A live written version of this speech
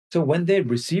So when they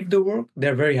receive the work,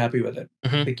 they're very happy with it.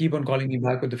 Mhm. They keep on calling me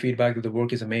back with the feedback that the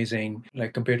work is amazing,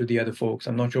 like compared to the other folks.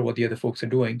 I'm not sure what the other folks are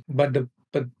doing, but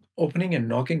opening and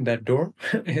knocking that door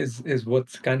is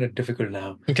what's kind of difficult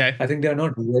now. Okay. I think they're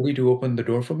not ready to open the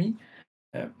door for me.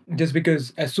 Just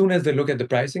because as soon as they look at the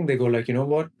pricing, they go like, you know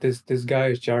what, this guy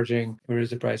is charging. Where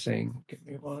is the pricing? Give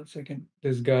me 1 second.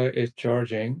 This guy is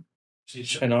charging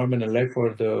an arm and a leg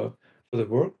for the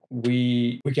work.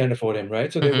 We can't afford him,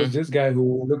 right? So there was Mhm. this guy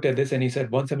who looked at this and he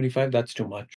said 175. That's too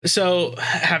much. So,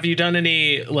 have you done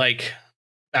any like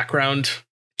background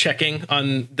checking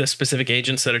on the specific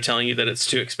agents that are telling you that it's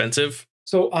too expensive?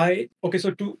 So I okay,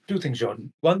 so two things,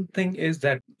 Jordan. One thing is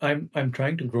that I'm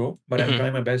trying to grow, but I'm Mhm.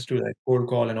 trying my best to like cold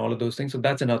call and all of those things. So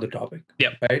that's another topic,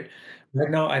 Yep. right?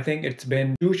 Right now, I think it's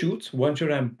been two shoots. One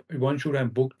shoot I'm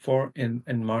booked for in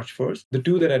March 1st. The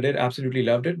two that I did, absolutely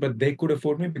loved it, but they could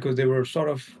afford me because they were sort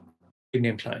of big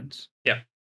name clients, Yeah.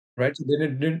 right? So they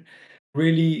didn't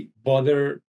really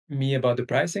bother me about the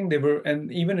pricing. They were,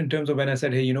 and even in terms of when I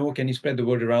said, hey, you know, can you spread the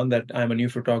word around that I'm a new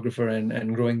photographer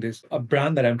and growing this a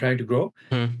brand that I'm trying to grow?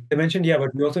 Mhm. They mentioned, yeah,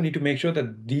 but we also need to make sure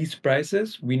that these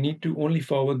prices, we need to only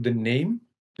forward the name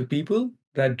to people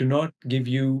that do not give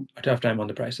you a tough time on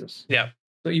the prices. Yeah.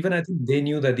 So even I think they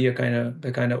knew that they're kind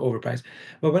of overpriced.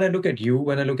 But when I look at you,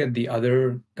 when I look at the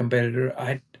other competitor,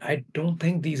 I don't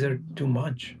think these are too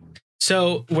much.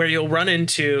 So where you'll run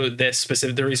into this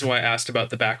specific, the reason why I asked about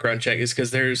the background check is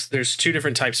because there's two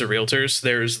different types of realtors.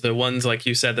 There's the ones like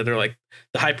you said that are like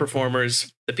the high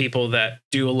performers, the people that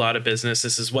do a lot of business.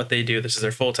 This is what they do. This is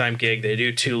their full time gig. They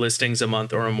do 2 listings a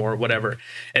month or more, whatever.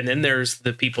 And then there's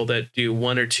the people that do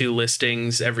 1 or 2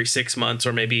 listings every 6 months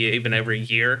or maybe even every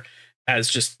year as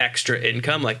just extra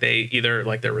income. Like they either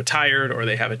like they're retired or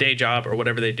they have a day job or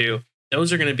whatever they do.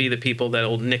 Those are going to be the people that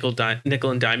will nickel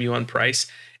and dime you on price,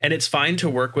 and it's fine to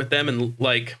work with them. And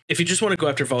like if you just want to go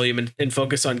after volume and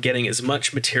focus on getting as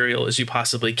much material as you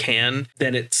possibly can,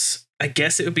 then it's I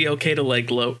guess it would be okay to like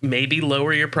maybe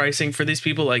lower your pricing for these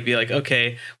people, like be like,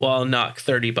 okay, well, I'll knock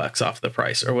 $30 off the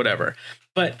price or whatever,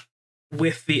 but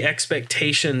with the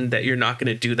expectation that you're not going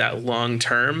to do that long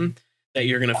term, that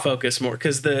you're going to focus more,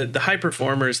 because the high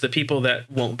performers, the people that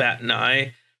won't bat an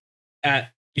eye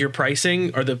at your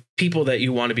pricing, are the people that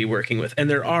you want to be working with, and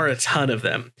there are a ton of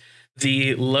them.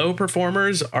 The low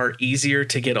performers are easier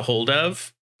to get a hold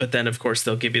of, but then of course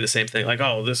they'll give you the same thing, like,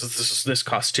 oh, this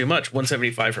costs too much,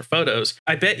 175 for photos.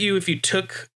 I bet you if you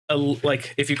took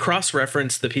like if you cross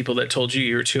reference the people that told you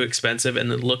you're too expensive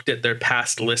and then looked at their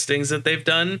past listings that they've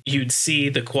done, you'd see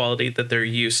the quality that they're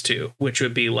used to, which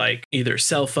would be like either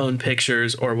cell phone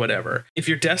pictures or whatever. If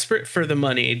you're desperate for the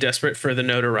money, desperate for the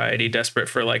notoriety, desperate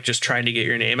for like just trying to get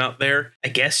your name out there, I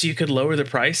guess you could lower the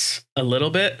price a little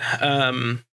bit.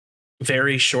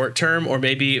 Very short term, or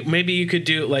maybe you could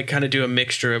do like kind of do a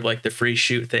mixture of like the free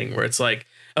shoot thing where it's like,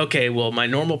 okay, well, my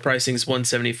normal pricing is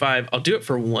 175. I'll do it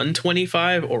for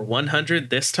 125 or 100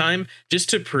 this time, just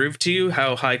to prove to you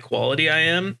how high quality I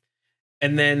am.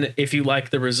 And then if you like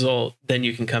the result, then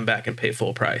you can come back and pay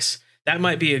full price. That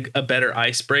might be a better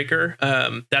icebreaker.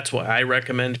 That's why I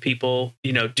recommend people,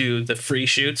 do the free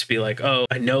shoots. Be like, oh,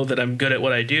 I know that I'm good at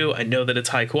what I do. I know that it's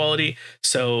high quality.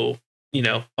 So,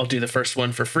 I'll do the first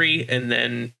one for free. And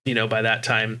then, by that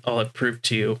time, I'll have proved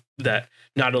to you that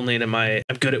not only I'm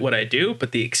good at what I do,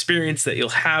 but the experience that you'll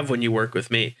have when you work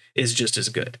with me is just as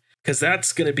good. Because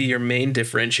that's going to be your main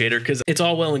differentiator. Because it's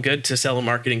all well and good to sell a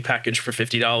marketing package for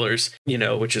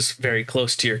 $50, which is very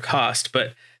close to your cost.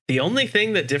 But the only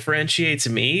thing that differentiates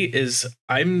me is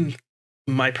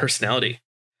my personality.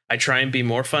 I try and be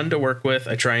more fun to work with.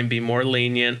 I try and be more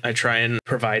lenient. I try and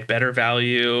provide better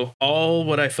value. All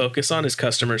what I focus on is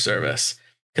customer service,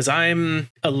 because I'm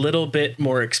a little bit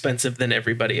more expensive than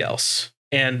everybody else.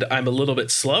 And I'm a little bit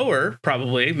slower,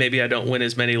 probably. Maybe I don't win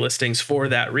as many listings for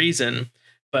that reason.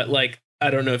 But like, I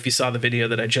don't know if you saw the video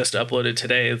that I just uploaded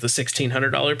today, the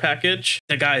 $1,600 package.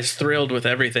 The guy's thrilled with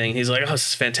everything. He's like, oh, this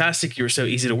is fantastic. You were so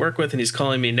easy to work with. And he's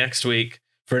calling me next week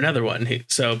for another one.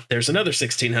 So there's another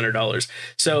 $1,600.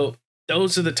 So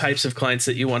those are the types of clients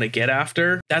that you want to get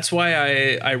after. That's why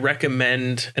I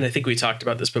recommend, and I think we talked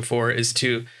about this before, is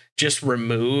to just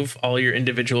remove all your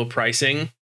individual pricing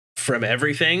from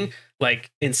everything.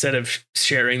 Like, instead of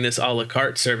sharing this a la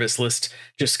carte service list,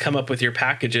 just come up with your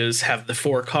packages, have the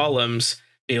 4 columns,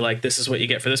 be like, this is what you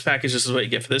get for this package, this is what you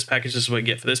get for this package, this is what you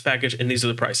get for this package, and these are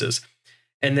the prices.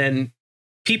 And then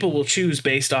people will choose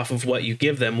based off of what you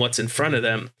give them, what's in front of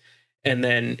them. And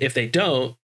then if they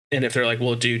don't, and if they're like,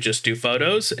 well, just do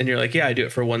photos? And you're like, yeah, I do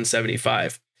it for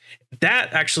 175.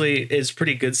 That actually is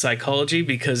pretty good psychology,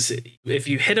 because if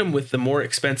you hit them with the more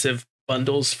expensive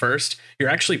bundles first, you're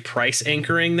actually price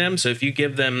anchoring them. So if you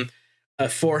give them a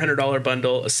 $400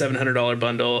 bundle, a $700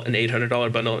 bundle, an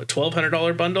 $800 bundle, a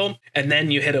 $1,200 bundle, and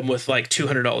then you hit them with like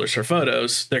 $200 for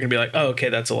photos, they're gonna be like, oh, okay,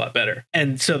 that's a lot better,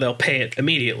 and so they'll pay it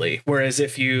immediately. Whereas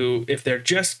if they're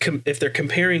just if they're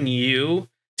comparing you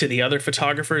to the other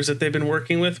photographers that they've been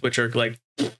working with, which are like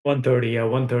 130, yeah,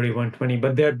 130, 120,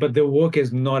 but their work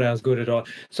is not as good at all.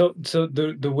 So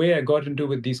the way I got into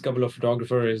with these couple of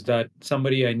photographers is that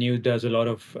somebody I knew does a lot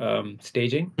of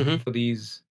staging Mhm. for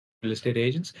these real estate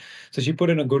agents. So she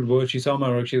put in a good word. She saw my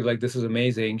work. She was like, "This is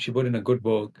amazing." She put in a good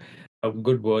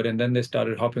word, and then they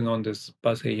started hopping on this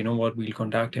bus. Hey, you know what? We'll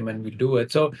contact him and we'll do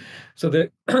it. So they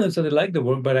so they like the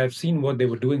work, but I've seen what they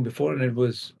were doing before, and it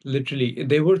was literally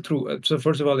they were through. So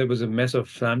first of all, there was a mess of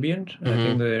Flambient. I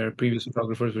think Mhm. their previous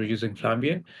photographers were using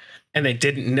Flambient. And they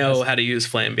didn't know That's how to use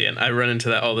Flambient. I run into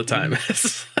that all the time.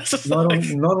 It's just like,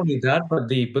 not only that,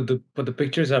 but the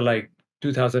pictures are like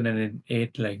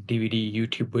 2008 like DVD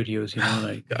YouTube videos. You know, oh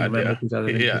like God, November yeah,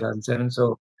 2008, yeah, 2007.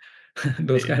 So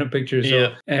those kind of pictures. yeah.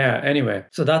 So yeah, anyway,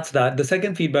 so that's that. The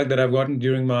second feedback that I've gotten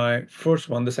during my first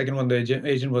one, the second one, the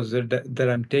agent was that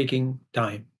I'm taking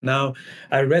time. Now,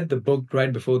 I read the book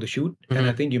right before the shoot, and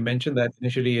I Mhm. think you mentioned that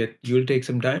initially you'll take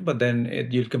some time, but then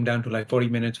you'll come down to like 40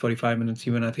 minutes, 45 minutes,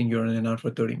 even I think you're in and out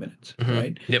for 30 minutes, Mhm.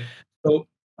 right? Yep. So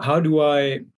how do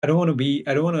I don't want to be,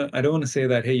 I don't want to say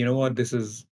that, hey, you know what, this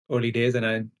is early days and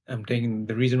I'm taking,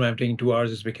 the reason why I'm taking 2 hours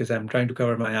is because I'm trying to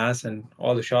cover my ass and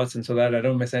all the shots and so that I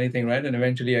don't miss anything, right? And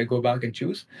eventually I go back and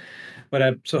choose.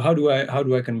 But so how do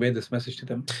I convey this message to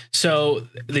them? So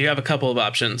you have a couple of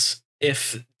options.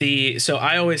 So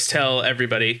I always tell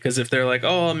everybody, because if they're like,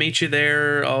 oh, I'll meet you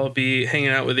there, I'll be hanging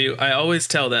out with you, I always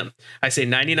tell them, I say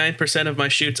 99% of my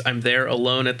shoots, I'm there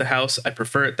alone at the house. I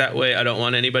prefer it that way. I don't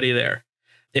want anybody there.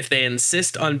 If they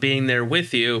insist on being there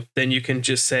with you, then you can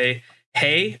just say,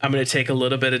 hey, I'm going to take a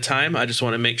little bit of time. I just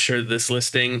want to make sure this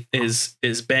listing is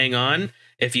bang on.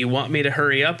 If you want me to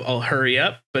hurry up, I'll hurry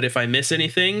up. But if I miss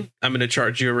anything, I'm going to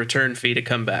charge you a return fee to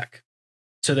come back.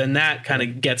 So then that kind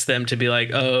of gets them to be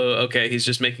like, oh, okay, he's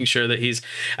just making sure that he's.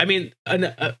 I mean,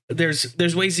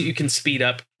 there's ways that you can speed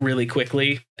up really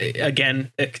quickly.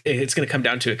 Again, it's going to come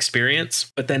down to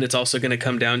experience, but then it's also going to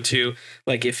come down to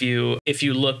like if you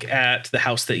look at the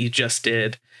house that you just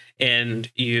did and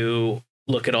you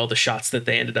look at all the shots that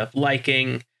they ended up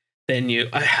liking, then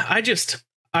I just.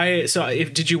 So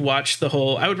if did you watch the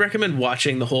whole? I would recommend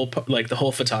watching the whole like the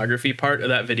whole photography part of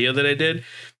that video that I did,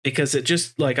 because it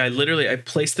just like I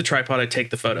place the tripod, I take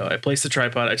the photo, I place the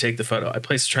tripod, I take the photo, I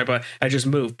place the tripod, I just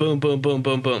move, boom, boom, boom,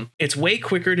 boom, boom. It's way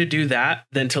quicker to do that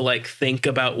than to like think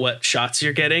about what shots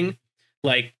you're getting.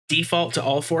 Like default to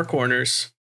all four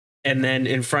corners, and then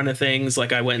in front of things,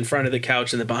 like I went in front of the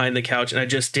couch and then behind the couch, and I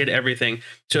just did everything.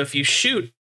 So if you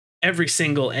shoot every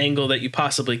single angle that you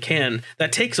possibly can,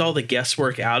 that takes all the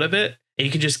guesswork out of it, and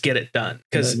you can just get it done.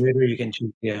 Later you can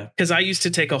choose. Yeah. Because I used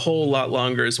to take a whole lot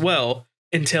longer as well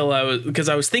until I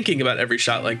was thinking about every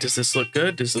shot, like, does this look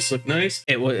good? Does this look nice?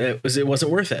 It wasn't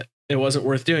worth it. It wasn't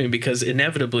worth doing, because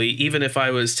inevitably, even if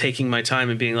I was taking my time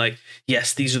and being like,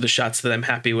 yes, these are the shots that I'm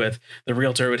happy with, the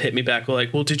realtor would hit me back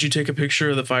like, well, did you take a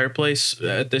picture of the fireplace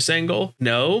at this angle?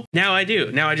 No. Now I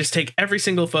do. Now I just take every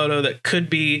single photo that could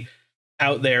be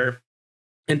out there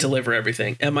and deliver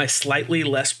everything. Am I slightly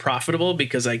less profitable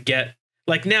because I get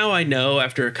like, now I know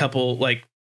after a couple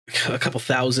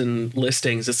thousand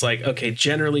listings, it's like, okay,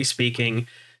 generally speaking,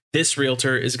 this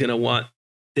realtor is going to want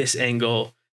this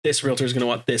angle, this realtor is going to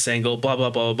want this angle, blah blah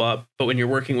blah blah. But when you're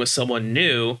working with someone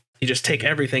new, you just take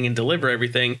everything and deliver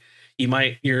everything.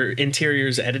 Your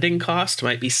interiors editing cost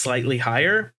might be slightly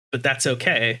higher, but that's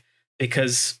okay,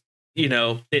 because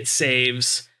it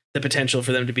saves the potential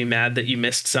for them to be mad that you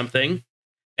missed something.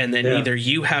 And then Yeah. either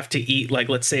you have to eat, like,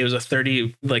 let's say it was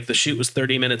the shoot was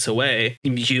 30 minutes away,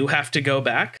 you have to go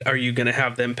back. Are you going to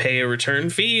have them pay a return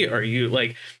fee? Are you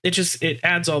like, it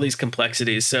adds all these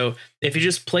complexities. So if you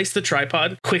just place the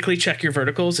tripod, quickly check your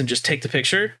verticals and just take the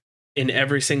picture in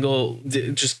every single,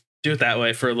 just do it that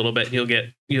way for a little bit. You'll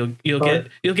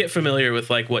get familiar with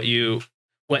like what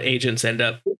agents end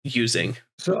up using.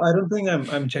 So I don't think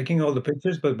I'm checking all the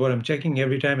pictures, but what I'm checking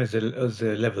every time is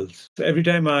the levels. So every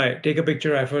time I take a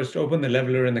picture, I first open the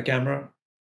leveler in the camera,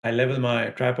 I level my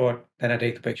tripod, then I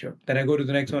take the picture. Then I go to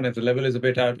the next one. If the level is a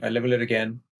bit out, I level it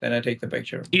again, then I take the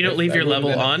picture. You don't If leave I your go to level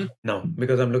the on? no,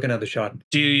 because I'm looking at the shot,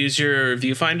 Do you use your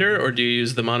viewfinder or do you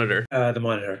use the monitor? the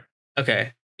monitor.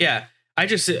 Okay. Yeah.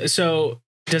 So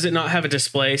does it not have a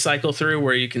display cycle through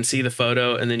where you can see the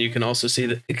photo and then you can also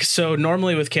see so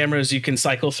normally with cameras, you can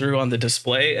cycle through on the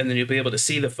display and then you'll be able to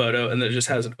see the photo and then it just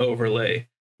has an overlay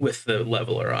with the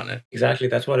leveler on it. Exactly,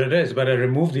 that's what it is. But I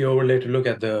removed the overlay to look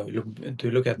at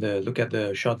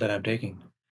the shot that I'm taking.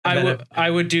 And then I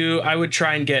would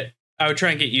try and get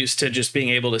used to just being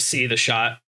able to see the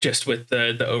shot just with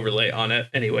the overlay on it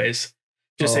anyways.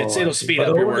 Just I it'll see. speed But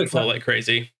the up your overlay workflow like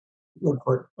crazy.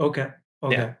 okay.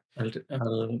 Yeah. Okay.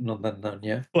 I'll note that down,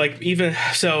 yeah. Like even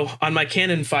so on my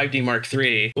Canon 5D Mark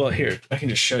III, well here, I can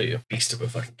just show you. Beast of a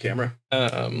fucking camera.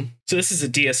 So this is a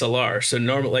DSLR. So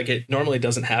it normally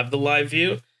doesn't have the live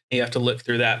view. You have to look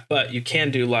through that, but you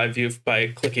can do live view by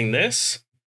clicking this,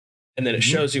 and then it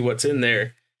shows you what's in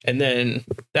there. And then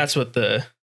that's what the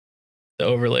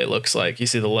overlay looks like. You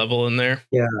see the level in there?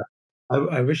 Yeah.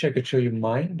 I wish I could show you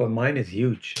mine, but mine is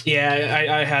huge. Yeah,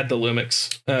 I had the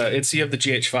Lumix. You have the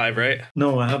GH5, right?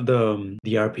 No, I have the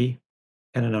RP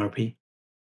and an RP.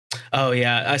 Oh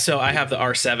yeah, so I have the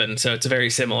R7, so it's very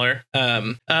similar.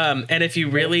 And if you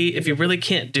really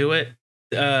can't do it,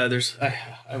 I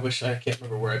wish I can't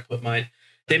remember where I put mine.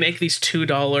 They make these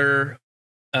 $2.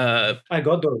 I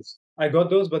got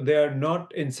those, but they are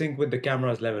not in sync with the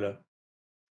camera's leveler.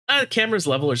 Camera's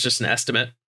level is just an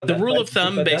estimate. The rule of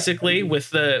thumb, basically, with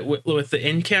the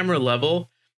in-camera level,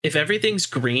 if everything's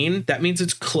green, that means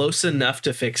it's close enough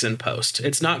to fix in post.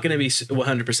 It's not going to be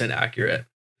 100% accurate.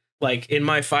 Like in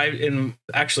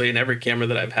every camera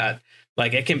that I've had,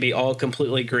 like it can be all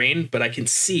completely green, but I can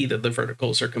see that the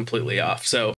verticals are completely off.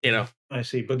 So I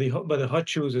see. But the hot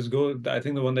shoes I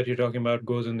think the one that you're talking about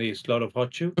goes in the slot of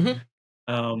hot shoe.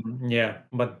 Yeah,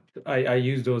 but I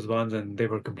used those ones and they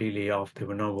were completely off. They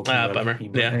were not working well. Bummer. For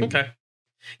me, Yeah. anyway. Okay.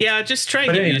 Yeah, just try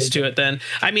and get used to it then.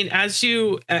 I mean, as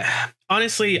you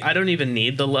honestly, I don't even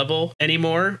need the level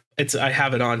anymore. I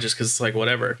have it on just because it's like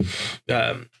whatever.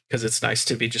 Because it's nice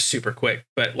to be just super quick.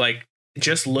 But like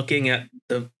just looking at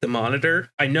the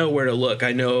monitor, I know where to look.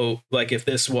 I know like if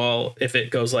it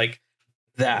goes like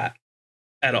that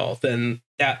at all, then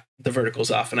the vertical's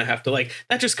off and I have to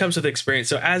that just comes with experience.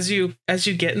 So as you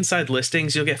get inside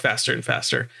listings, you'll get faster and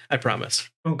faster. I promise.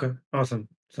 Okay, awesome.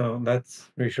 So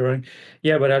that's reassuring.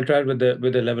 Yeah, but I'll try it with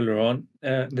the leveler on.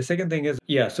 The second thing is,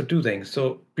 so two things.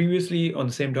 So previously on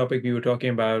the same topic, we were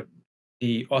talking about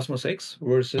the Osmo 6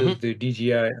 versus the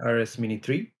DJI RS Mini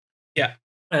 3. Yeah.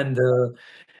 And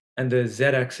the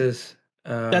Z-axis.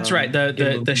 That's right.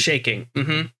 The shaking.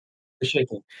 The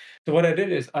shaking. So what I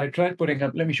did is I tried putting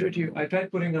up. Let me show it to you. I tried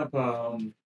putting up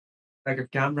like a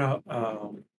camera,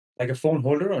 like a phone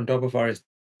holder on top of RS3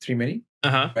 Mini.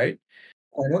 Right.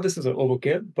 I know this is an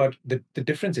overkill, but the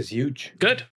difference is huge.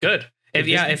 Good.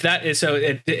 If that is so,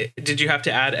 did you have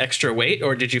to add extra weight,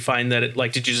 or did you find that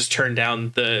did you just turn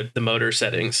down the motor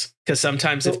settings? Because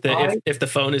sometimes if the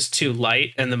phone is too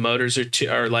light and the motors are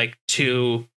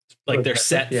too they're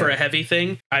set for a heavy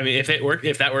thing. I mean,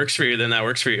 if that works for you, then that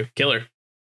works for you. Killer.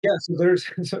 Yeah,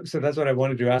 so that's what I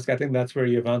wanted to ask. I think that's where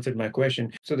you've answered my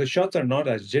question. So the shots are not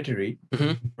as jittery,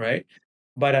 right?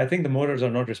 But I think the motors are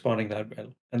not responding that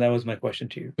well. And that was my question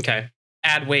to you. Okay.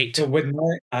 Add weight. So with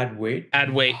my add weight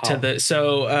to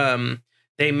the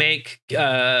they make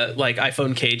like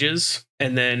iPhone cages,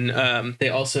 and then they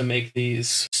also make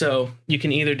these. So you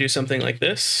can either do something like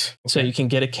this. Okay. So you can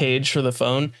get a cage for the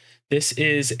phone. This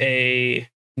is a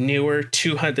newer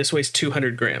 200. This weighs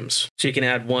 200 grams. So you can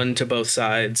add one to both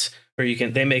sides. Or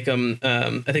they make them,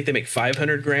 I think they make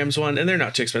 500 grams one, and they're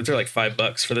not too expensive. They're like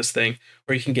 $5 for this thing.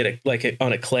 Or you can get it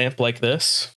on a clamp like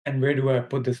this. And where do I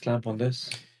put this clamp on this?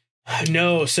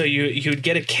 No, so you'd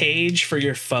get a cage for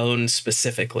your phone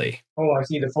specifically. Oh, I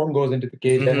see. The phone goes into the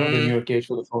cage. I know the newer cage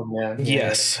for the phone. Yeah.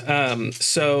 Yes.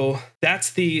 So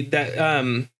that's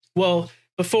well,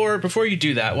 before you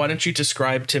do that, why don't you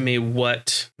describe to me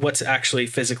what's actually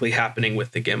physically happening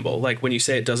with the gimbal? Like when you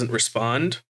say it doesn't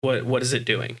respond, what is it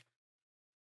doing?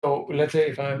 So let's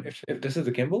say if this is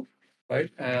the gimbal,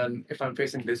 right, and if I'm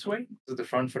facing this way, this is the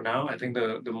front for now. I think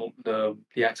the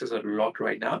axes are locked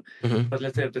right now. But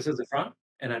let's say if this is the front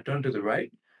and I turn to the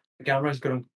right, the camera is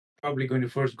probably going to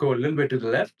first go a little bit to the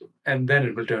left, and then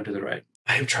it will turn to the right.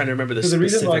 I'm trying to remember this. So the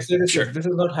reason why I say this is this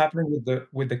is not happening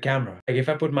with the camera. Like if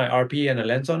I put my RP and a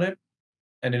lens on it,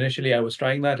 and initially I was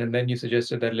trying that, and then you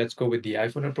suggested that let's go with the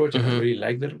iPhone approach, and I really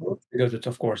like that approach because it's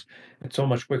so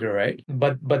much quicker, right?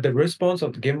 But the response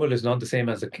of the gimbal is not the same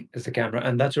as the camera,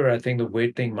 and that's where I think the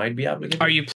weight thing might be applicable.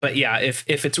 But yeah, if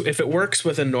it works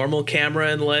with a normal camera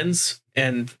and lens,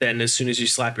 and then as soon as you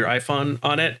slap your iPhone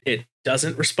on it, it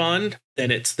doesn't respond,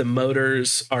 then it's the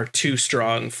motors are too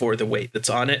strong for the weight that's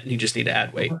on it, and you just need to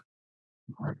add weight.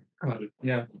 Got it.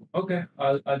 Yeah. Okay.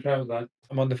 I'll try with that.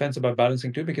 I'm on the fence about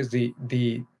balancing too because the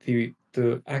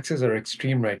axes are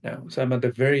extreme right now. So I'm at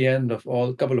the very end of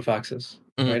couple of axes.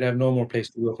 Right. I have no more place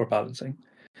to go for balancing.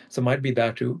 So might be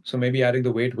that too. So maybe adding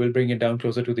the weight will bring it down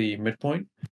closer to the midpoint.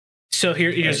 So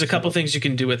here's Right. a couple So things you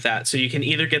can do with that. So you can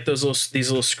either get these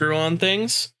little screw-on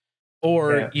things,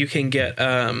 or yeah. you can get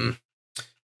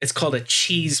it's called a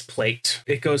cheese plate.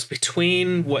 It goes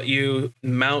between what you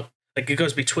mount, like it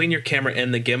goes between your camera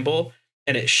and the gimbal,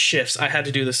 and it shifts. I had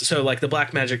to do this. So like the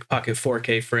Blackmagic Pocket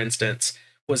 4K, for instance,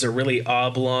 was a really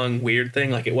oblong, weird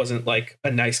thing. Like it wasn't like a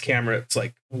nice camera. It's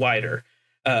like wider.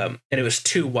 And it was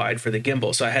too wide for the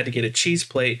gimbal. So I had to get a cheese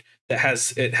plate that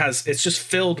it's just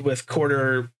filled with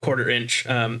quarter inch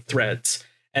threads.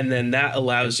 And then that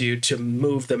allows you to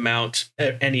move the mount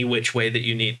any which way that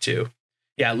you need to.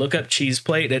 Yeah, look up cheese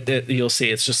plate. You'll see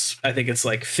it's just, I think it's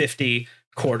like 50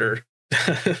 quarter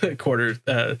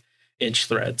inch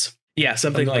threads. Yeah,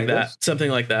 something like that. This? Something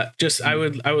like that. Just I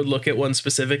would look at one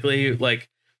specifically, like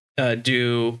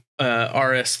do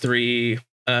RS3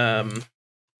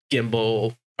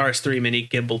 gimbal, RS3 mini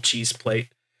gimbal cheese plate,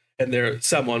 and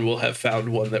someone will have found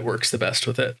one that works the best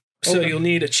with it. So you'll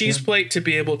need a cheese plate to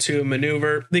be able to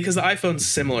maneuver, because the iPhone's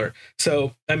similar.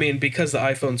 So I mean, because the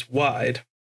iPhone's wide,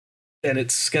 then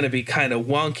it's going to be kind of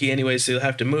wonky anyway, so you'll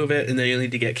have to move it, and then you'll need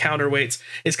to get counterweights.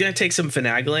 It's going to take some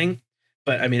finagling,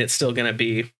 but I mean, it's still going to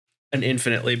be an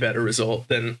infinitely better result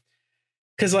than,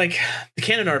 because like the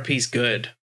Canon RP is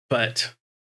good, but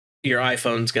your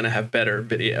iPhone's going to have better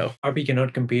video. RP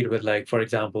cannot compete with, like, for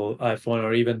example, iPhone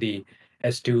or even the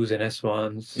S2s and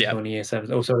S1s, Yep. Sony A7s.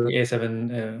 Oh, sorry,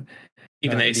 A7.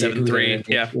 Even the A7 III.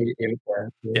 Yeah.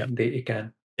 It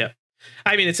can. Yeah.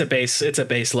 I mean, it's a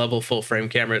base level full frame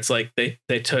camera. It's like it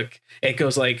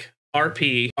goes like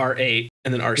RP, R8,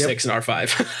 and then R6 and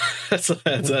R5. that's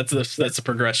the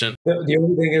progression. The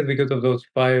only thing is, because of those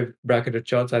 5 bracketed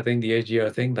shots, I think the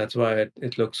HDR thing, that's why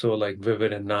it looks so like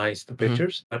vivid and nice, the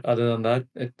pictures. But other than that,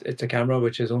 it's a camera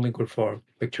which is only good for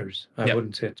pictures. I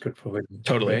wouldn't say it's good for video.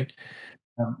 Totally. Right?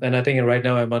 And I think right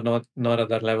now I'm not at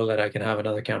that level that I can have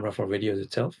another camera for videos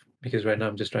itself, because right now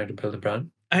I'm just trying to build a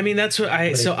brand. I mean, that's what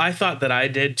I thought that I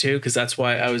did too, because that's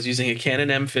why I was using a Canon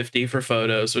M50 for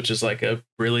photos, which is like it's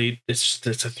a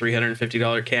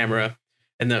 $350 camera,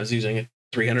 and then I was using a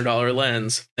 $300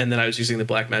 lens, and then I was using the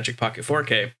Blackmagic Pocket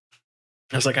 4K.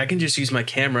 I was like, I can just use my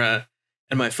camera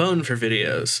and my phone for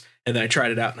videos, and then I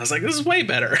tried it out, and I was like, this is way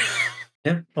better.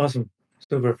 Yeah, awesome.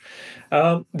 Super.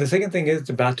 The second thing is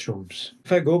the bathrooms.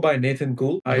 If I go by Nathan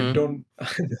Cool, I don't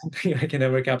think I can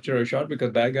ever capture a shot,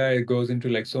 because that guy goes into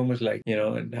like so much, like,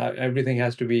 and everything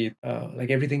has to be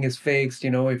like everything is fixed.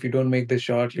 If you don't make this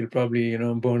shot, you'll probably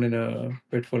burn in a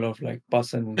pit full of like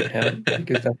pus and hell,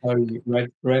 because that's how he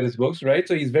write his books, right?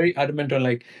 So he's very adamant on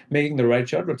like making the right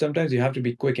shot, but sometimes you have to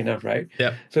be quick enough, right?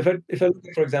 Yeah. So if I look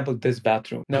at, for example, this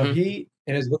bathroom, now he,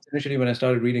 in his books initially, when I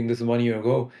started reading this 1 year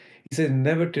ago, he says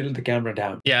never tilt the camera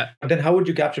down. Yeah. But then how would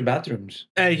you capture bathrooms?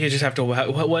 You just have to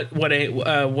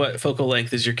what focal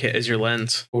length is your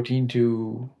lens? 14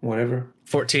 to whatever.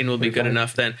 14 will be good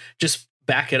enough then. Just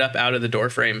back it up out of the door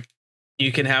frame. You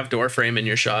can have door frame in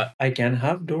your shot. I can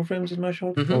have door frames in my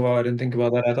shot? Oh, wow, I didn't think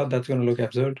about that. I thought that's going to look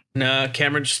absurd. No,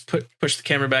 camera, just push the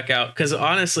camera back out. Because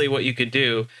honestly, what you could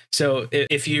do, so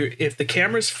if the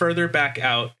camera's further back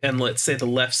out, and let's say the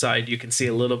left side, you can see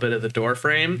a little bit of the door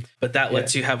frame, but that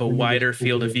lets you have a wider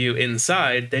field of view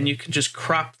inside, then you can just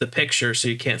crop the picture so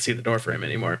you can't see the door frame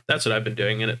anymore. That's what I've been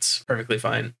doing, and it's perfectly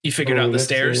fine. You figured out the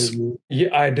stairs?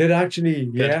 Yeah, I did actually.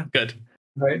 Yeah. Good.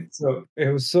 Right. So it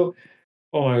was so...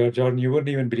 Oh my God, Jordan, you wouldn't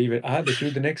even believe it. I had the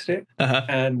shoot the next day,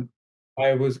 and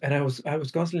I was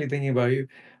constantly thinking about you.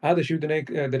 I had the shoot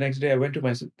the next day. I went to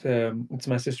it's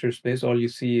my sister's place. All you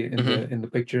see in the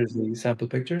pictures, the sample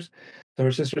pictures. So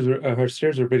her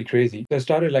stairs were pretty crazy. So I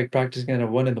started like practicing at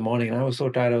 1 in the morning, and I was so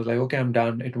tired. I was like, okay, I'm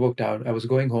done. It worked out. I was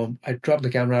going home. I dropped the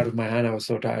camera out of my hand. I was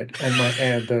so tired,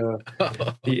 and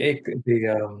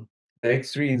the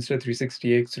X3, instead of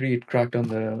 360 X3, it cracked on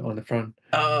the front.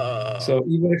 So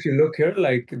even if you look here,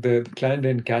 like the client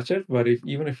didn't catch it, but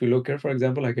even if you look here, for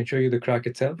example, I can show you the crack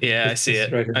itself. Yeah, I see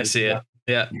it. Right here. I see it.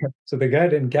 Yeah. So the guy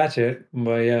didn't catch it,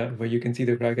 but you can see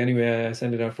the crack. Anyway, I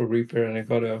sent it out for repair, and I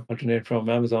got an alternate from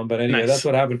Amazon. But anyway, that's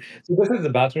what happened. So this is the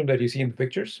bathroom that you see in the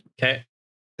pictures. Okay.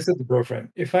 This is the door frame.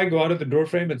 If I go out of the door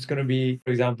frame, it's going to be,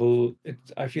 for example,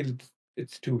 I feel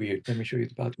it's too weird. Let me show you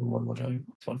the bathroom one more time.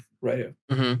 It's fun. Right here.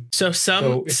 So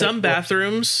some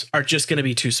bathrooms are just going to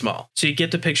be too small. So you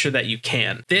get the picture that you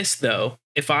can. This, though,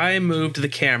 if I moved the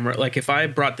camera, like if I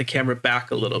brought the camera back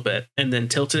a little bit and then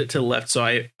tilted it to the left,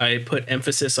 so I put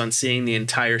emphasis on seeing the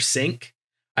entire sink,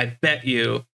 I bet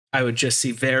you I would just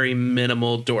see very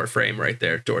minimal door frame right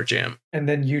there, door jamb. And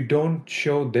then you don't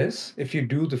show this? If you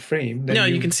do the frame, then no,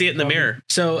 you can see it in the mirror.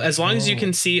 So as long as you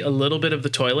can see a little bit of the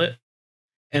toilet,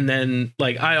 And then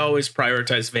like I always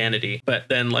prioritize vanity, but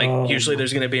then like usually Um,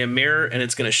 there's going to be a mirror and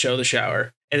it's going to show the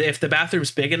shower. And if the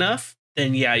bathroom's big enough,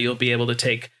 then yeah, you'll be able to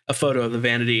take a photo of the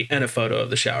vanity and a photo of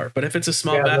the shower. But if it's a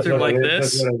small yeah, that's bathroom what I like did.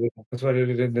 That's this, what I did. That's what I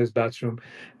did in this bathroom.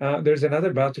 There's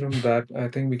another bathroom that I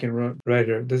think we can run right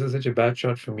here. This is such a bad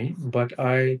shot for me, but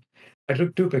I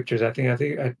took two pictures.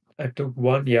 I took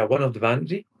one, yeah, one of the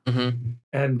vanity, mhm.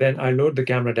 and then I lowered the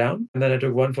camera down, and then I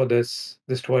took one for this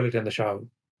toilet and the shower.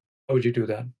 How would you do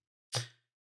that?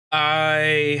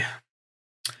 I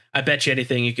I bet you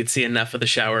anything you could see enough of the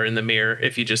shower in the mirror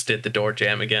if you just did the door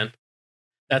jam again.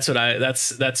 That's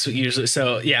usually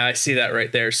so yeah, I see that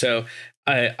right there. So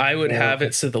I would have Okay.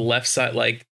 it so the left side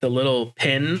like the little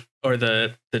pin or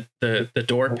the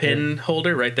door Okay. pin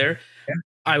holder right there. Yeah.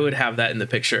 I would have that in the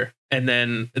picture. And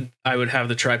then I would have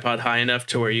the tripod high enough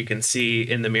to where you can see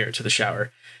in the mirror to the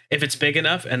shower. If it's big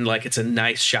enough and like it's a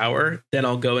nice shower, then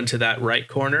I'll go into that right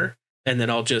corner and then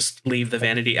I'll just leave the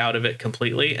vanity out of it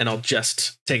completely and I'll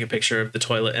just take a picture of the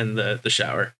toilet and the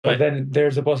shower. But But then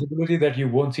there's a possibility that you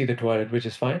won't see the toilet, which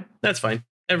is fine. that's fine.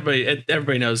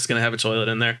 Everybody knows it's going to have a toilet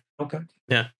in there. Okay.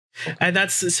 Yeah. Okay. And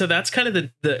that's kind of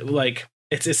the like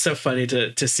it's so funny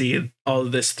to see all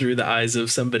of this through the eyes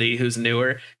of somebody who's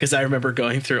newer because I remember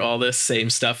going through all this same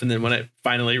stuff and then when I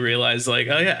finally realized like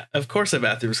oh yeah of course a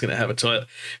bathroom's going to have a toilet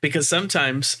because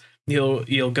sometimes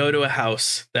you'll go to a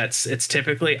house that's it's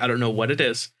typically I don't know what it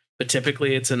is but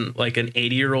typically it's an like an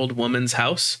 80-year-old woman's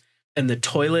house and the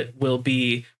toilet will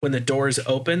be when the door is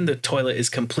open the toilet is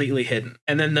completely hidden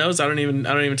and then those I don't even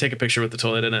take a picture with the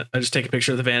toilet in it. I just take a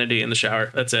picture of the vanity in the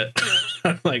shower. That's it.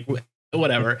 I'm like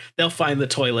whatever. They'll find the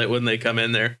toilet when they come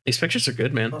in there. These pictures are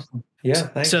good, man. Awesome. Yeah, So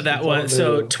thanks. that It's all one,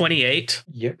 so the 28.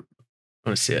 Yep. I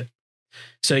want to see it.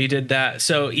 So you did that.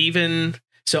 So even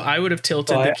so, I would have So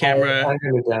tilted the camera. I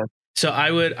did it down. So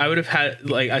I would have had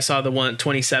like I saw the one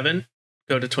 27.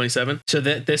 Go to 27. So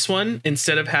that this one,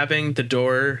 instead of having the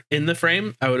door in the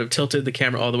frame, I would have tilted the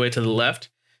camera all the way to the left.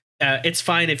 It's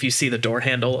fine if you see the door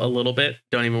handle a little bit.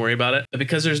 Don't even worry about it. But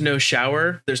because there's no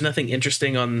shower, there's nothing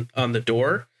interesting on the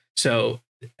door. So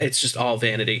it's just all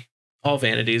vanity. All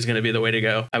vanity is going to be the way to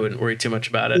go. I wouldn't worry too much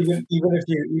about it.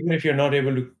 Even if you're not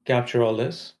able to capture all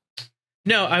this.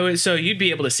 No, I would. So you'd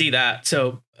be able to see that.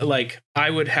 So like I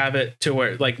would have it to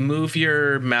where like move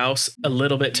your mouse a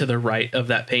little bit to the right of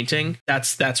that painting.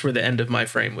 That's where the end of my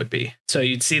frame would be. So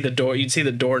you'd see the door. You'd see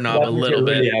the doorknob a That means little you're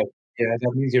bit. really out. Yeah,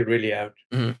 that means you're really out.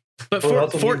 Mhm. But So it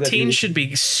also means that 14 you should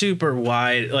be super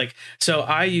wide. Like, so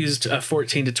I used a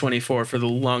 14 to 24 for the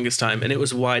longest time, and it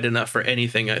was wide enough for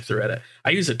anything I threw at it. I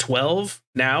use a 12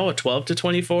 now, a 12 to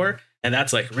 24, and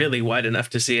that's like really wide enough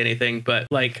to see anything. But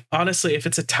like, honestly, if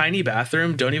it's a tiny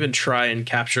bathroom, don't even try and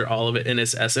capture all of it in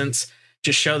its essence.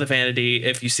 Just show the vanity.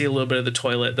 If you see a little bit of the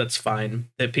toilet, that's fine.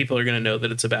 That people are going to know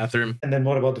that it's a bathroom. And then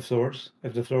what about the floors?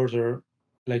 If the floors are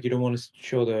like you don't want to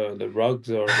show the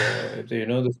rugs or if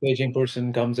the staging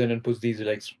person comes in and puts these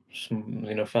like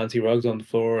fancy rugs on the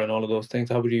floor and all of those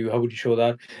things. How would you show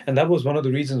that? And that was one of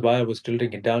the reasons why I was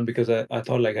tilting it down because I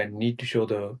thought like I need to show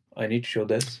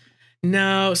this.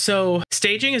 No, so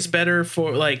staging is better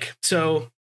for like so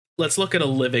let's look at a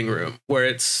living room where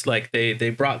it's like they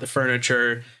brought the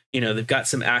furniture, they've got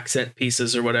some accent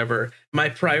pieces or whatever. My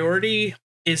priority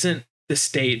isn't the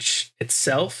stage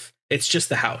itself, it's just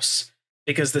the house.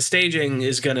 Because the staging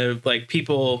is going to like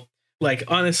people like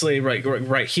honestly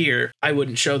right here, I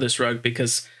wouldn't show this rug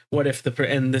because what if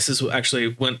and this is actually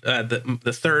when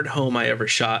the third home I ever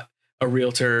shot a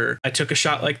realtor I took a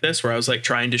shot like this where I was like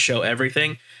trying to show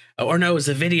everything or no, it was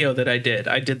a video that I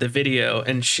did the video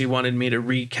and she wanted me to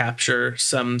recapture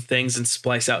some things and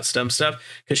splice out some stuff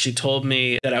because she told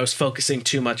me that I was focusing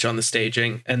too much on the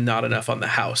staging and not enough on the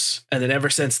house. And then ever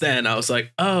since then I was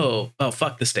like, oh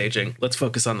fuck the staging, let's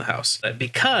focus on the house.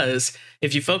 Because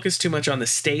if you focus too much on the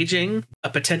staging, a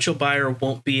potential buyer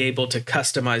won't be able to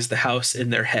customize the house in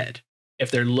their head if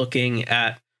they're looking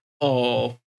at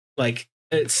all like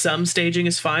some staging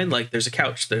is fine. Like there's a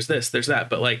couch, there's this, there's that,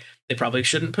 but like they probably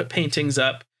shouldn't put paintings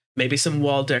up, maybe some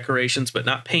wall decorations, but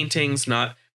not paintings,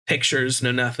 not pictures,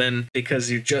 no nothing,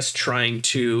 because you're just trying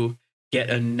to get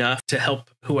enough to help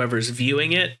whoever's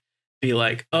viewing it be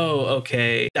like, oh,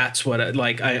 okay, that's what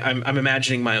I'm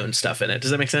imagining my own stuff in it.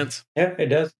 Does that make sense? Yeah, it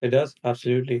does. It does.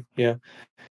 Absolutely. Yeah.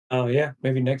 Yeah.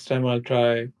 Maybe next time I'll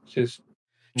try Just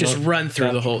not run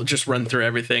through capture. just run through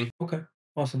everything. Okay.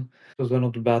 Awesome. It was one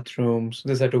of the bathrooms.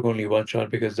 This I took only one shot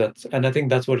because and I think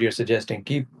that's what you're suggesting.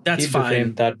 That's Keep the frame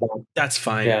fine. that back. That's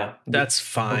fine. Yeah. That's Okay.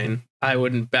 fine. I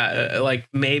wouldn't bat like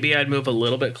maybe I'd move a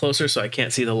little bit closer so I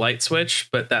can't see the light switch,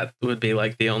 but that would be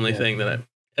like the only Yeah. thing that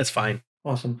that's fine.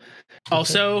 Awesome. That's it.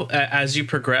 Also, as you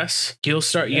progress, you'll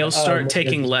start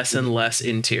taking less and less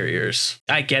interiors.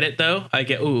 I get it though. I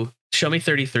get. Ooh, show me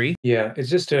 33. Yeah, it's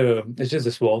just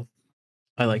this wall,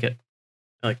 I like it.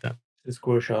 I like that. this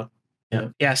square shot. Yeah. Yeah.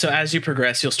 Yeah. So as you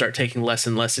progress, you'll start taking less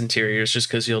and less interiors just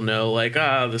because you'll know, like,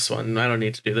 this one, I don't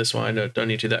need to do this one. I don't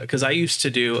need to do that. Because I used to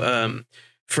do,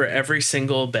 for every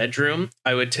single bedroom,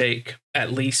 I would take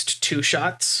at least 2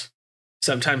 shots,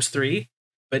 sometimes 3.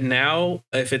 But now,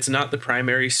 if it's not the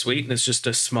primary suite and it's just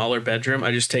a smaller bedroom,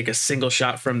 I just take a single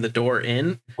shot from the door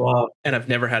in, Wow. and I've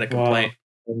never had a Wow. complaint.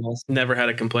 Very nice. Never had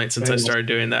a complaint since Very I nice. started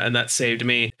doing that, and that saved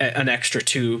me an extra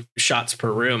 2 shots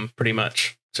per room, pretty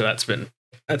much. So that's been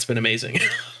amazing.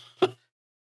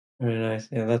 Very nice.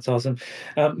 Yeah, that's awesome.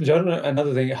 Jordan,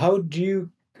 another thing, how do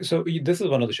you, so this is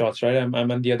one of the shots, right? I'm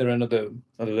on the other end of the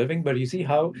living, but you see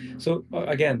how, so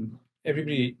again,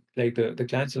 everybody like the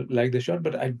clients like the shot,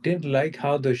 but I didn't like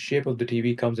how the shape of the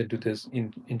TV comes into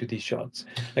into these shots.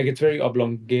 Like it's very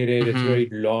oblongated, it's Mhm. very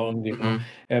long, you know.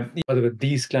 Mhm. By the way,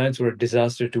 these clients were a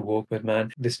disaster to work with,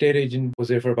 man. The state agent was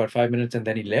there for about 5 minutes and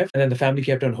then he left. And then the family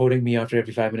kept on holding me after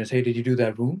every 5 minutes. Hey, did you do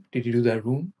that room? Did you do that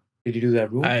room? Did you do that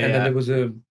room? I And then there was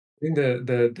a I think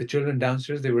the children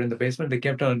downstairs, they were in the basement. They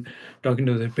kept on talking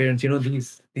to their parents. You know,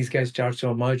 these guys charge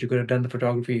so much. You could have done the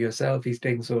photography yourself. He's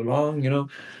taking so long. You know,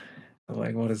 I'm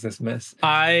like, what is this mess? But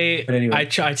anyway, I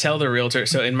tell the realtor.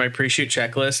 So in my pre-shoot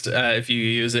checklist, if you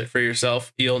use it for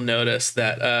yourself, you'll notice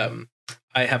that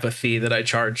I have a fee that I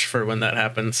charge for when that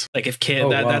happens. Like if oh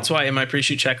that's wow, why in my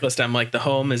pre-shoot checklist, I'm like, the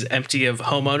home is empty of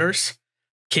homeowners,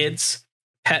 kids,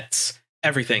 pets,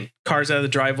 everything, cars out of the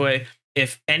driveway.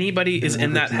 If anybody is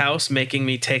in that house making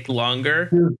me take longer,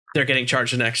 dude, they're getting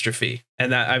charged an extra fee,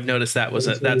 and that I've noticed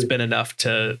that's been enough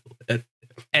to.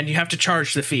 And you have to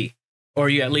charge the fee, or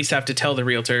you at least have to tell the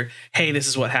realtor, "Hey, this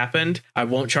is what happened. I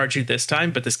won't charge you this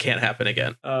time, but this can't happen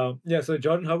again." yeah. So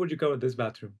Jordan, how would you cover this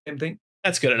bathroom? Same thing.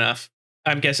 That's good enough.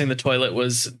 I'm guessing the toilet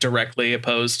was directly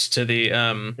opposed to the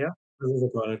Yeah, this is the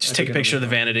toilet. I just take took a picture another of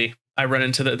the shot. vanity. I run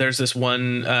into there's this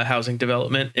one housing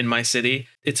development in my city.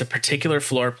 It's a particular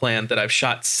floor plan that I've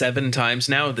shot 7 times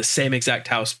now. The same exact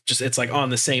house, just it's like on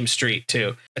the same street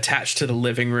too. Attached to the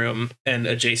living room and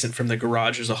adjacent from the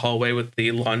garage is a hallway with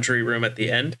the laundry room at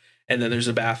the end, and then there's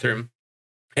a bathroom.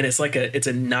 And it's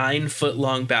a 9-foot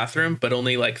long bathroom, but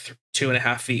only like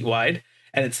 2.5 feet wide.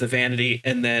 And it's the vanity,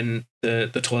 and then the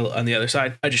toilet on the other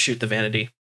side. I just shoot the vanity.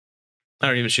 I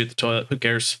don't even shoot the toilet. Who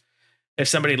cares? If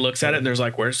somebody looks at it and there's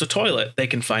like, "Where's the toilet?" They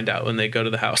can find out when they go to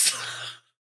the house.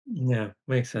 Yeah,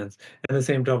 makes sense. And the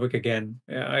same topic again.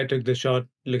 Yeah, I took the shot.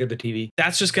 Look at the TV.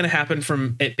 That's just going to happen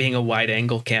from it being a wide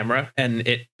angle camera and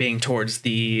it being towards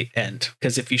the end.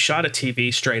 Because if you shot a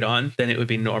TV straight on, then it would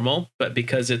be normal. But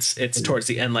because it's towards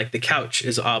the end, like the couch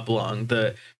is oblong,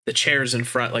 the chairs in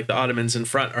front, like the ottomans in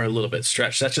front, are a little bit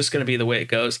stretched. That's just going to be the way it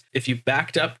goes. If you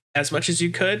backed up as much as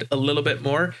you could, a little bit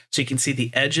more, so you can see the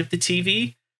edge of the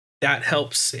TV, that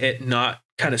helps it not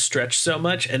kind of stretch so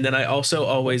much. And then I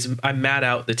mat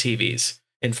out the TVs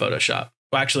in Photoshop.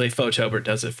 Well, actually, Photober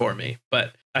does it for me,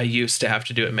 but I used to have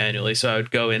to do it manually. So I would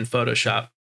go in Photoshop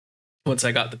once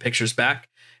I got the pictures back,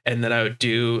 and then I would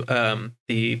do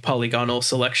the polygonal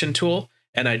selection tool,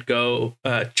 and I'd go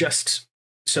just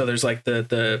so there's like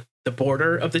the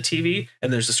border of the TV,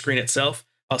 and there's the screen itself.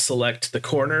 I'll select the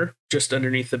corner just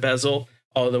underneath the bezel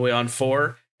all the way on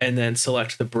 4, and then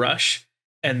select the brush,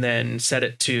 and then set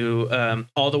it to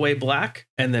all the way black,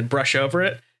 and then brush over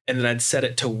it, and then I'd set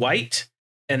it to white,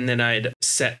 and then I'd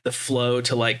set the flow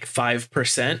to like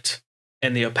 5%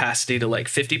 and the opacity to like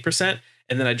 50%,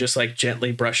 and then I just like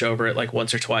gently brush over it like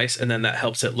once or twice, and then that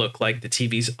helps it look like the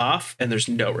TV's off and there's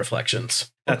no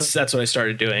reflections. Okay. That's what I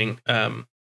started doing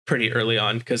pretty early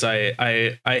on, because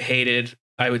I hated,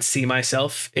 I would see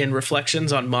myself in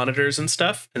reflections on monitors and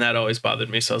stuff, and that always bothered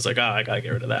me. So I was like, I gotta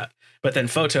get rid of that. But then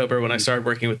Photober, when I started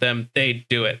working with them, they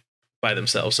do it by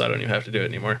themselves, so I don't even have to do it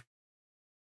anymore.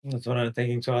 That's what I'm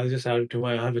thinking. So I'll just I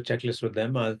have a checklist with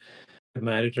them. With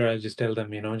my editor, I'll just tell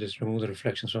them, you know, just remove the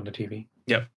reflections from the TV.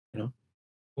 Yep. You know,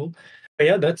 cool. But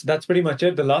yeah, that's pretty much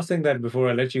it. The last thing that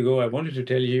before I let you go, I wanted to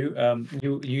tell you,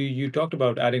 you talked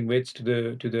about adding weights to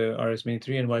the RS Mini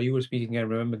 3, and while you were speaking, I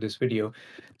remember this video.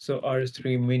 So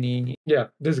RS3 Mini, yeah,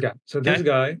 this guy. So this Okay.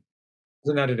 guy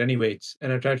hasn't added any weights,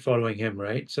 and I tried following him,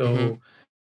 right? Mm-hmm.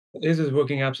 So this is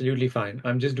working absolutely fine.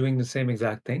 I'm just doing the same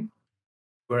exact thing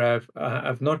where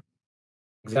I've not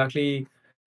exactly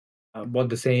bought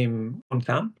the same on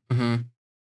thumb. Mm-hmm.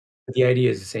 The idea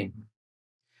is the same,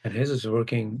 and his is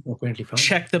working currently fine.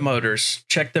 Check the motors.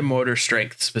 Check the motor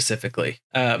strength specifically,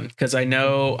 because I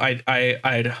know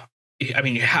I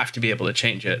mean, you have to be able to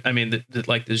change it. I mean,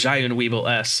 like the Zhiyun Weeble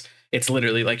S It's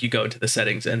literally like you go into the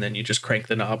settings and then you just crank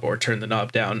the knob or turn the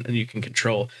knob down, and you can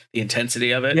control the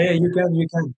intensity of it. Yeah,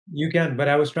 you can. But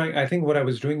I think what I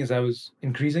was doing is I was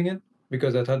increasing it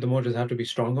because I thought the motors have to be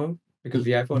stronger because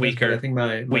the iPhone is, but I Weaker, think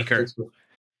my weaker. physics were.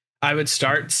 I would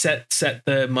start set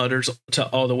the motors to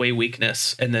all the way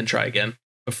weakness and then try again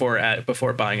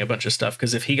before buying a bunch of stuff.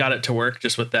 Because if he got it to work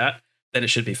just with that, then it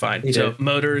should be fine. He So did.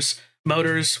 motors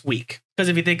weak. Because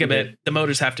if you think He of did. it, the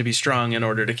motors have to be strong in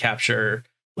order to capture,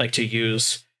 like, to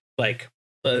use like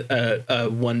a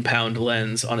 1 pound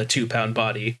lens on a 2 pound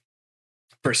body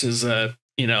versus a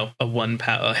 1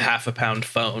 pound, a half a pound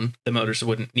phone. The motors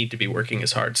wouldn't need to be working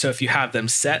as hard. So if you have them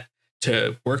set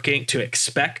to working to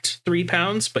expect 3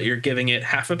 pounds, but you're giving it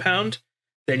half a pound,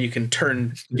 then you can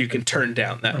turn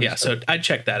down that. Yeah. So I'd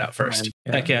check that out first.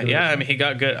 Yeah, Like, yeah. I mean, he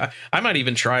got good. I might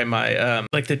even try my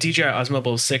like the DJI Osmo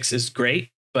Mobile 6 is great,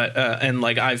 but and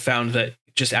like I've found that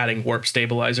just adding warp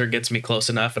stabilizer gets me close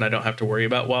enough, and I don't have to worry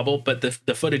about wobble. But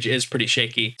the footage is pretty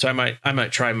shaky, so I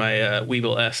might try my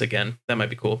Weeble S again. That might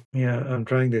be cool. Yeah, I'm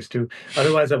trying this too.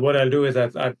 Otherwise, what I'll do is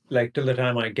I like till the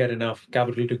time I get enough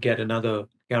capital to get another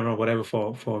camera or whatever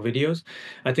for videos.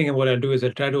 I think what I'll do is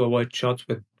I'll try to avoid shots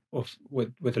with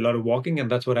a lot of walking,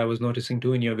 and that's what I was noticing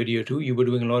too in your video too. You were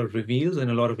doing a lot of reveals and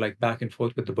a lot of like back and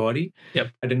forth with the body. Yep.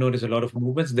 I didn't notice a lot of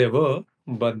movements. There were,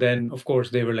 but then of course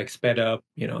they were like sped up,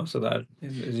 so that it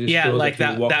just Yeah, shows like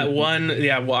that you were that walking through one,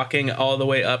 yeah, walking all the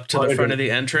way up to the front corridor. of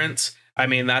the entrance. I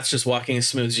mean, that's just walking as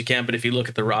smooth as you can. But if you look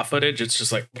at the raw footage, it's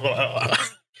just like,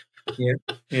 Yeah.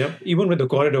 Yeah. Even with the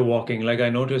corridor walking, like I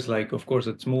noticed, like of course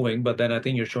it's moving, but then I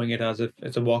think you're showing it as if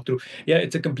it's a walkthrough. Yeah,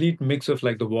 it's a complete mix of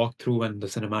like the walkthrough and the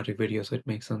cinematic video, so it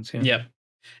makes sense. Yeah. yep.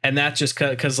 And that's just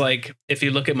because, like, if you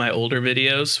look at my older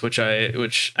videos, which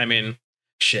I mean,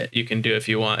 shit, you can do if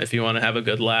you want. If you want to have a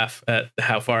good laugh at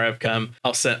how far I've come,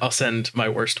 I'll send my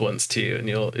worst ones to you, and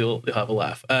you'll have a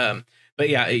laugh. But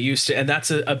yeah, it used to, and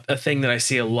that's a thing that I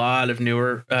see a lot of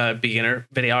newer beginner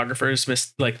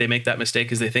videographers like they make that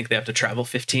mistake is they think they have to travel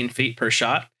 15 feet per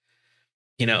shot.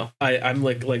 I'm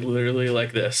like literally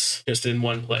like this, just in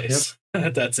one Yep. place.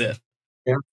 That's it.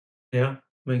 Yeah. Yeah.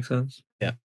 Makes sense.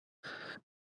 Yeah,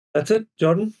 That's it,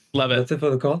 Jordan. love it. That's it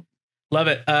for the call. Love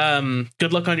it.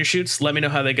 Good luck on your shoots. Let me know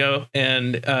how they go,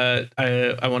 and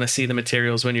I want to see the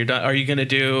materials when you're done. Are you gonna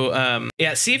do?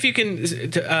 Yeah, see if you can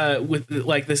with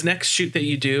like this next shoot that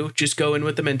you do. Just go in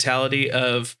with the mentality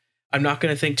of I'm not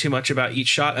gonna think too much about each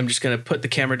shot. I'm just gonna put the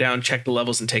camera down, check the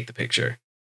levels, and take the picture.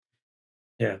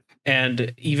 Yeah.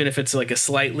 And even if it's like a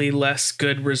slightly less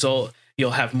good result,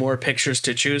 you'll have more pictures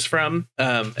to choose from.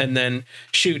 And then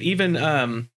shoot.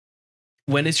 Even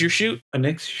when is your shoot? Our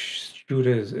next shoot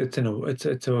is it's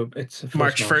first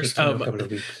March 1st. It's in a couple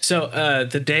of weeks. So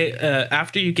the day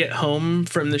after you get home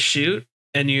from the shoot,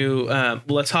 and you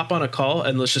let's hop on a call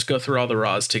and let's just go through all the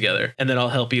raws together, and then I'll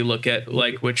help you look at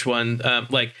like which one,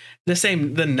 like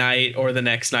the night or the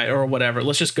next night or whatever.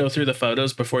 Let's just go through the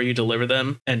photos before you deliver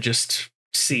them and just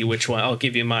see which one. I'll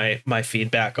give you my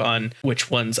feedback on which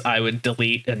ones I would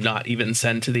delete and not even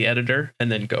send to the editor,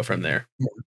 and then go from there.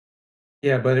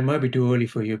 Yeah, but it might be too early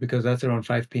for you because that's around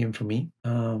 5 p.m. for me.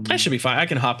 I should be fine. I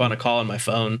can hop on a call on my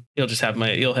phone. You'll just have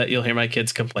you'll hear my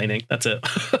kids complaining. That's it.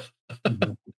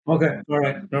 Mhm. Okay. All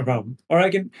right. No problem. Or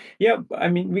yeah, I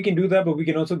mean, we can do that, but we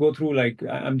can also go through like,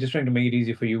 I'm just trying to make it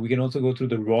easy for you. We can also go through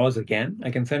the raws again.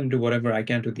 I can send to whatever I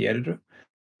can to the editor,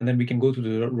 and then we can go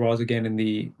through the raws again in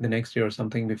the next year or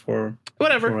something Whatever.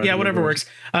 before I Yeah, whatever deliver it. works.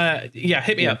 Yeah,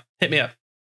 hit me Yeah. up. Hit me up.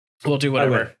 We'll do I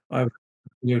will. whatever. I will.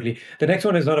 Absolutely. The next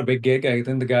one is not a big gig. I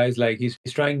think the guy's like, he's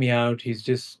trying me out. He's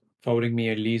just forwarding me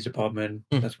a leads department.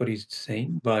 Mm. That's what he's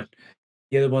saying. But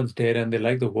the other ones did, and they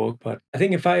like the work. But I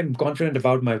think if I'm confident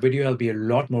about my video, I'll be a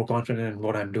lot more confident in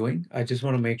what I'm doing. I just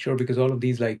want to make sure because all of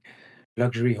these like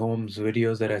luxury homes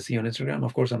videos that I see on Instagram,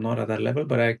 of course, I'm not at that level,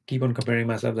 but I keep on comparing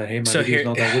myself that, hey, my So video is here,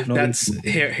 not that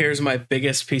good. here's my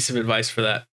biggest piece of advice for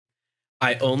that.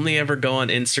 I only ever go on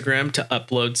Instagram to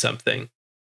upload something,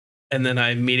 and then I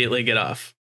immediately get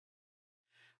off.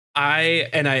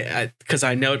 Because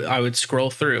I know I would scroll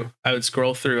through,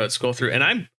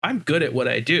 and I'm good at what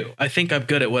I do. I think I'm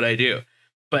good at what I do,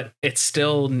 but it's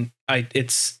still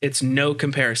it's no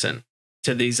comparison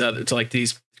to these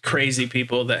crazy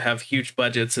people that have huge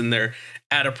budgets and they're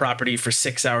at a property for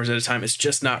 6 hours at a time. It's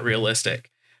just not realistic.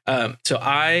 So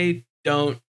I'll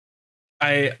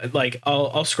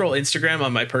scroll Instagram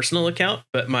on my personal account,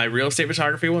 but my real estate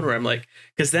photography one where I'm like,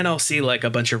 because then I'll see like a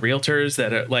bunch of realtors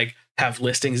that are like have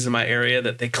listings in my area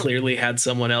that they clearly had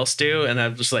someone else do, and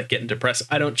I'm just like getting depressed.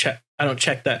 I don't check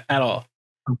that at all.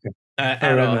 Okay.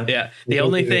 At all. Man. Yeah. The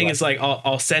only thing is like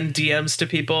I'll send DMs to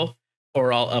people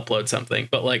or I'll upload something,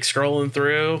 but like scrolling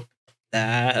through,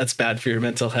 That's bad for your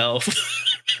mental health.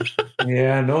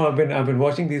 Yeah, no, I've been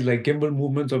watching these like gimbal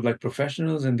movements of like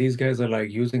professionals, and these guys are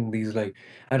like using these like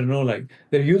I don't know, like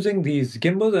they're using these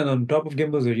gimbals, and on top of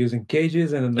gimbals they're using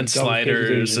cages, and then And on top of cages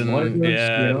they're sliders using and monitors,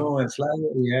 yeah. and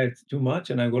sliders. Yeah, it's too much.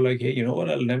 And I go like, hey, you know what?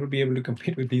 I'll never be able to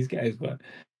compete with these guys, but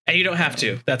And you don't have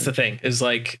to. um, That's the thing. Is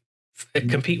like mm,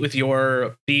 compete with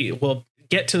your be well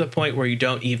get to the point where you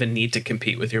don't even need to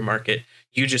compete with your market.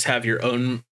 You just have your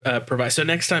own provide. So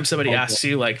next time somebody okay. asks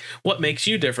you like what makes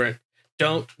you different,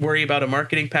 don't worry about a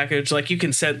marketing package. Like you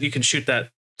can shoot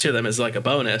that to them as like a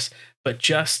bonus, but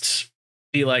just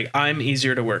be like, I'm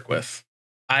easier to work with.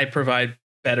 I provide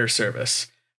better service.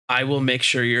 I will make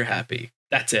sure you're happy.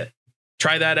 That's it.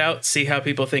 Try that out, see how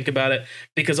people think about it.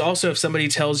 Because also, if somebody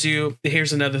tells you,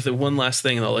 here's one last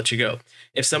thing, and I'll let you go.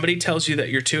 If somebody tells you that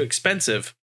you're too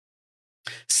expensive,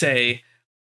 say,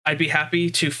 I'd be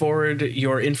happy to forward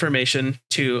your information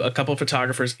to a couple of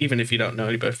photographers, even if you don't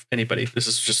know anybody. This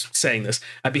is just saying this.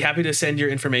 I'd be happy to send your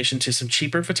information to some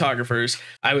cheaper photographers.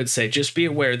 I would say just be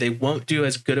aware they won't do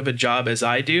as good of a job as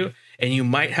I do, and you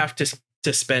might have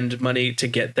to spend money to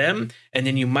get them, and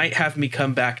then you might have me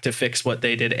come back to fix what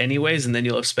they did anyways, and then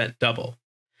you'll have spent double.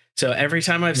 So every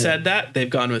time I've Yeah, said that, they've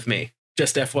gone with me.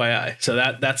 Just FYI. So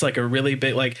that's like a really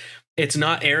big like it's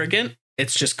not arrogant.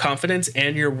 It's just confidence,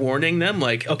 and you're warning them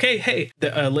like, okay, hey,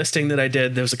 the listing that I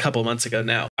did, there was a couple months ago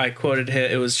now. I quoted him,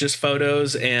 it was just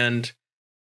photos and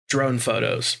drone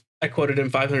photos. I quoted him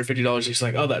 $550. He's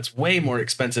like, oh, that's way more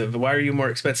expensive. Why are you more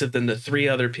expensive than the three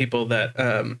other people that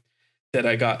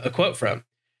I got a quote from?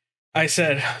 I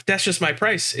said, that's just my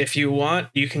price. If you want,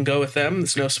 you can go with them.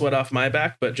 There's no sweat off my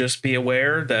back, but just be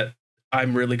aware that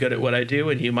I'm really good at what I do,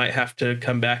 and you might have to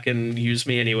come back and use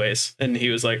me anyways. And he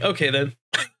was like, okay, then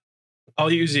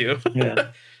I'll use you.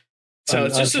 yeah. So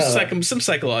it's I'll just try that. some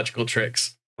psychological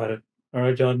tricks. Got it. All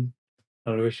right, John.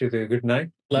 I'll wish you a good night,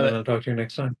 and Love then it. I'll talk to you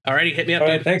next time. Alrighty, hit me up, All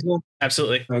right, dude. thanks, man.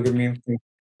 Absolutely. Have a good meal.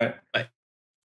 Bye. Bye.